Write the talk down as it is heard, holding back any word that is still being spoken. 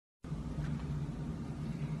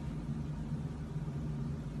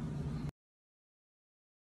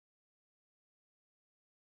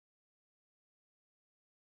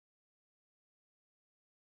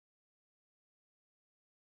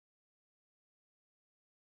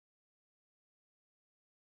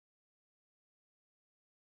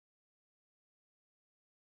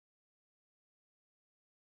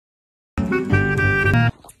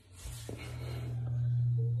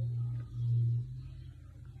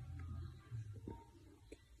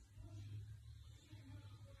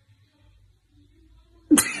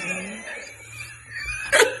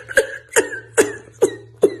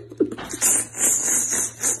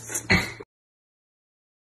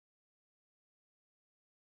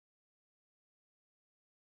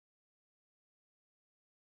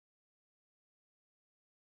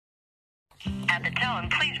At the tone,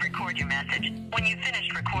 please record your message. When you've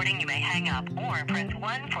finished recording, you may hang up or press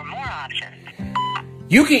 1 for more options.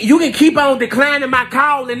 You can keep on declining my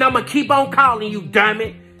call, and I'ma keep on calling you, damn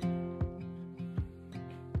it.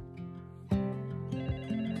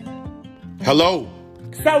 Hello?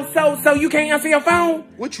 So you can't answer your phone?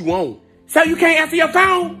 What you want? So you can't answer your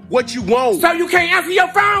phone? What you want? So you can't answer your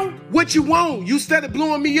phone? What you want? You started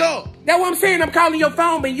blowing me up. That's what I'm saying. I'm calling your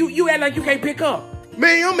phone, but you act like you can't pick up.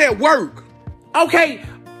 Man, I'm at work. Okay,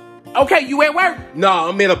 you at work? Nah,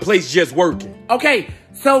 I'm at a place just working. Okay,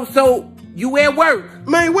 so you at work?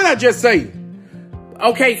 Man, what I just say?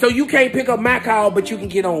 Okay, so you can't pick up my call, but you can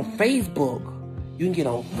get on Facebook. You can get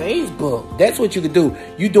on Facebook. That's what you can do.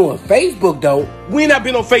 You doing Facebook, though. When I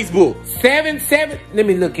been on Facebook? 7. Let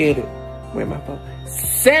me look at it. Where my phone?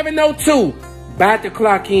 7:02. About to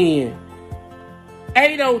clock in.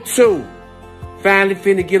 8:02. Finally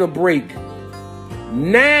finna get a break.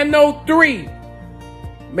 9:03.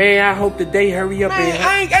 Man, I hope the day hurry up. Man,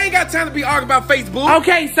 I ain't got time to be arguing about Facebook.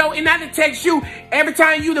 Okay, so and I done text you every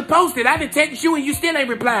time you done posted. I done text you and you still ain't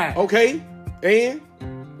replied. Okay, and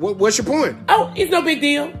what's your point? Oh, it's no big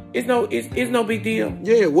deal. It's no big deal.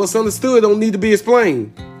 Yeah, what's understood don't need to be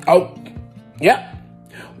explained. Oh, yep.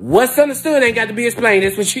 What's understood ain't got to be explained.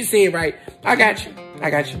 That's what she said, right? I got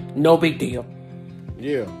you. No big deal.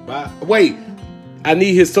 Yeah. Wait, I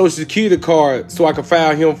need his social security card so I can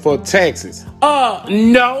file him for taxes.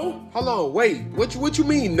 No. Hold on, wait. What you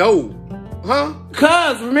mean no? Huh?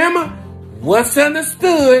 Cause remember, what's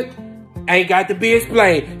understood ain't got to be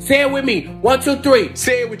explained. Say it with me. 1, 2, 3.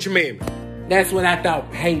 Say it with your man. That's what I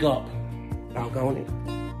thought. Hang up. Doggone it.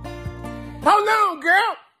 Hold on,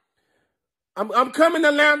 girl. I'm coming to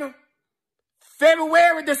Atlanta.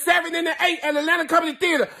 February the 7th and the 8th at Atlanta Comedy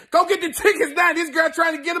Theater. Go get the tickets now. This girl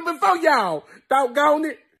trying to get them before y'all. Doggone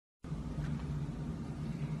it.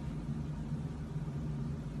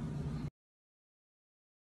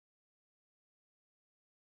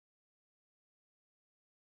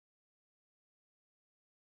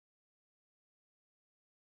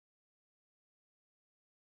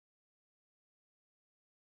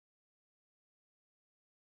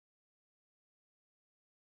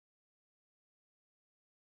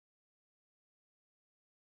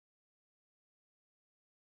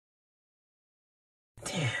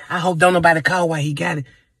 I hope don't nobody call while he got it.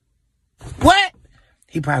 What?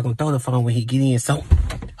 He probably gonna throw the phone when he get in. So,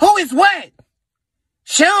 who is what?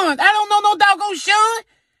 Sean. I don't know no doggone Sean.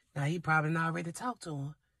 Now, he probably not ready to talk to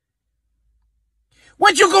him.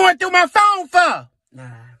 What you going through my phone for? Nah.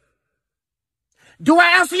 Do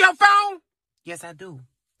I answer your phone? Yes, I do.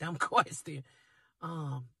 Dumb question.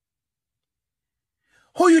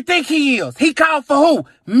 Who you think he is? He called for who?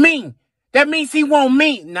 Me. That means he want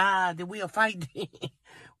me. Nah, then we'll fight.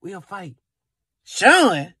 We'll fight.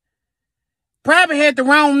 Sean probably had the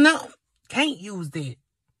wrong number. Can't use that.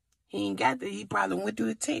 He ain't got that. He probably went through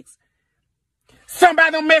the text.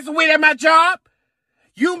 Somebody don't mess with at my job.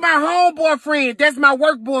 You my home boyfriend. That's my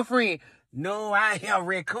work boyfriend. No, I have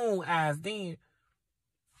raccoon eyes then.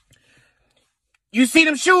 You see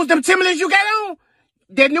them shoes, them Timberlands you got on?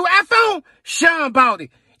 That new iPhone? Sean bought it.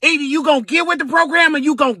 Either you gonna get with the program or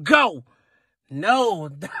you gonna go. No,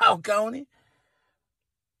 doggone it.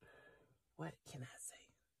 What can I say?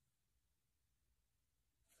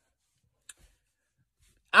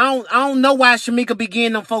 I don't know why Shamika be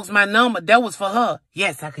getting them folks my number. That was for her.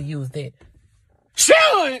 Yes, I could use that.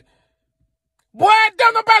 Sean! Boy,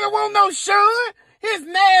 don't nobody want no Sean. His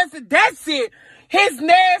nasty, that's it. His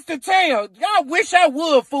nasty tail. I wish I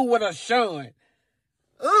would fool with a Sean.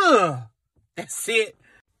 Ugh. That's it.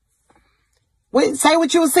 Wait, say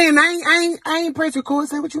what you were saying. I ain't press record.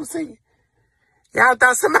 Say what you were saying. Y'all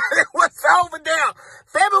thought somebody was over there.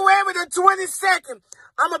 February the 22nd.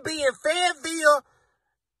 I'm going to be in Fayetteville,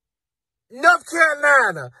 North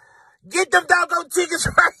Carolina. Get them doggone tickets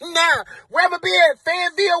right now. Where I'm going to be at?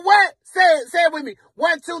 Fayetteville what? Say it with me.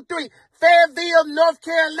 1, 2, 3. Fayetteville, North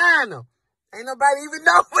Carolina. Ain't nobody even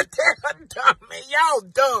know what they're dumb, man. Y'all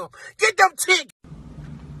dumb. Get them tickets.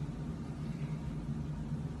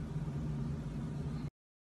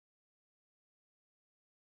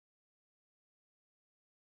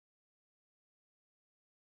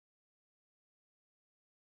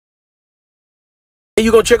 You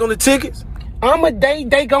gonna check on the tickets?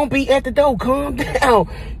 They gonna be at the door. Calm down.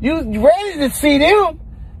 You ready to see them?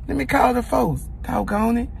 Let me call the folks.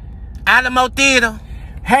 Doggone it. Alamo Theater.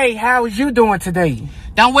 Hey, how is you doing today?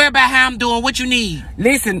 Don't worry about how I'm doing. What you need?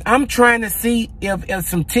 Listen, I'm trying to see if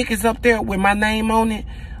some tickets up there with my name on it.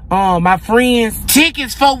 My friends.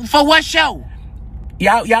 Tickets for what show?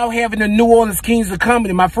 Y'all having the New Orleans Kings of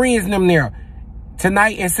Comedy. My friends and them there.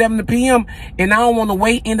 tonight at 7 p.m. and I don't want to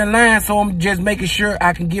wait in the line, so I'm just making sure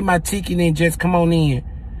I can get my ticket and just come on in.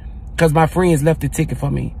 Because my friends left the ticket for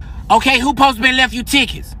me. Okay, who supposed to be left you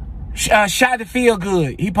tickets? Shot to Feel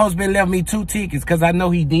Good. He supposed to be left me 2 tickets because I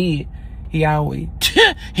know he did. He always.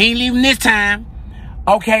 He ain't leaving this time.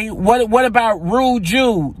 Okay, what about Rude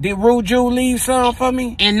Jude? Did Rude Jude leave some for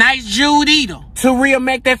me? And Nice Jude either. To Real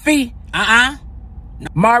McDuffie?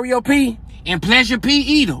 Mario P. And Pleasure P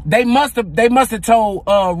either. They must have told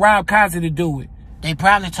Rob Cosby to do it. They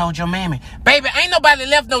probably told your mammy. Baby, ain't nobody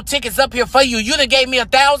left no tickets up here for you. You done gave me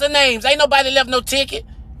 1,000 names. Ain't nobody left no ticket.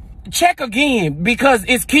 Check again, because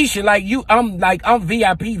it's Keisha. I'm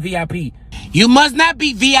VIP. You must not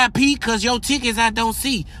be VIP because your tickets I don't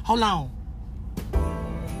see. Hold on.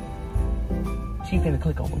 She finna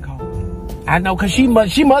click open call. I know, cause she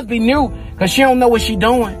must be new, cause she don't know what she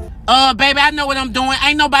doing. Baby, I know what I'm doing.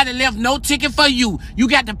 Ain't nobody left no ticket for you. You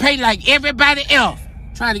got to pay like everybody else.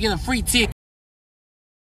 Trying to get a free ticket.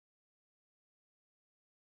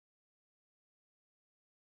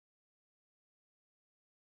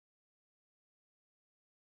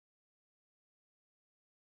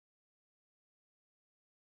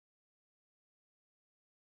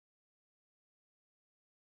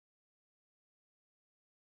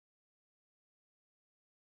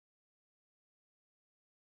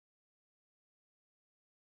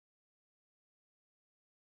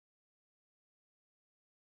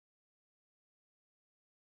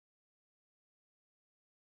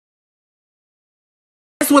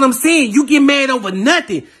 That's what I'm saying. You get mad over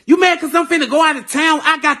nothing. You mad because I'm finna go out of town.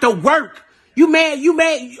 I got to work. You mad.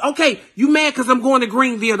 Okay, you mad because I'm going to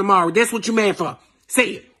Greenville tomorrow. That's what you mad for. Say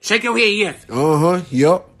it. Shake your head, yes.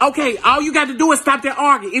 Yep. Okay, all you got to do is stop that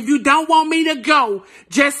arguing. If you don't want me to go,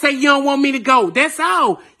 just say you don't want me to go. That's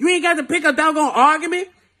all. You ain't got to pick a doggone argument.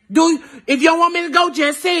 If you don't want me to go,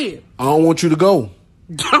 just say it. I don't want you to go.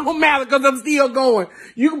 Don't matter because I'm still going.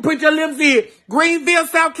 You can put your lips in. Greenville,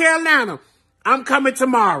 South Carolina. I'm coming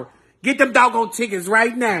tomorrow. Get them doggone tickets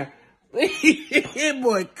right now.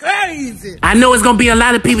 Boy, crazy. I know it's gonna be a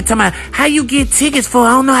lot of people talking about how you get tickets for.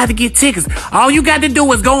 I don't know how to get tickets. All you got to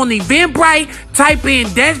do is go on Eventbrite, type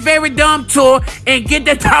in That's Very Dumb Tour, and get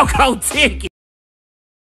the doggone ticket.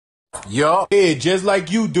 Yup. Yeah, just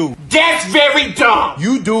like you do. That's very dumb.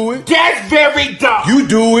 You do it. That's very dumb. You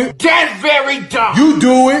do it. That's very dumb. You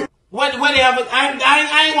do it. Whatever.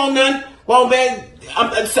 I ain't want none. Well, man,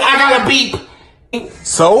 I got a beep.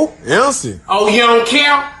 So, answer. Oh, you don't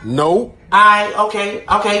care? No. Okay.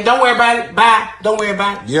 Don't worry about it. Bye. Don't worry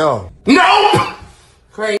about it. Yeah. No!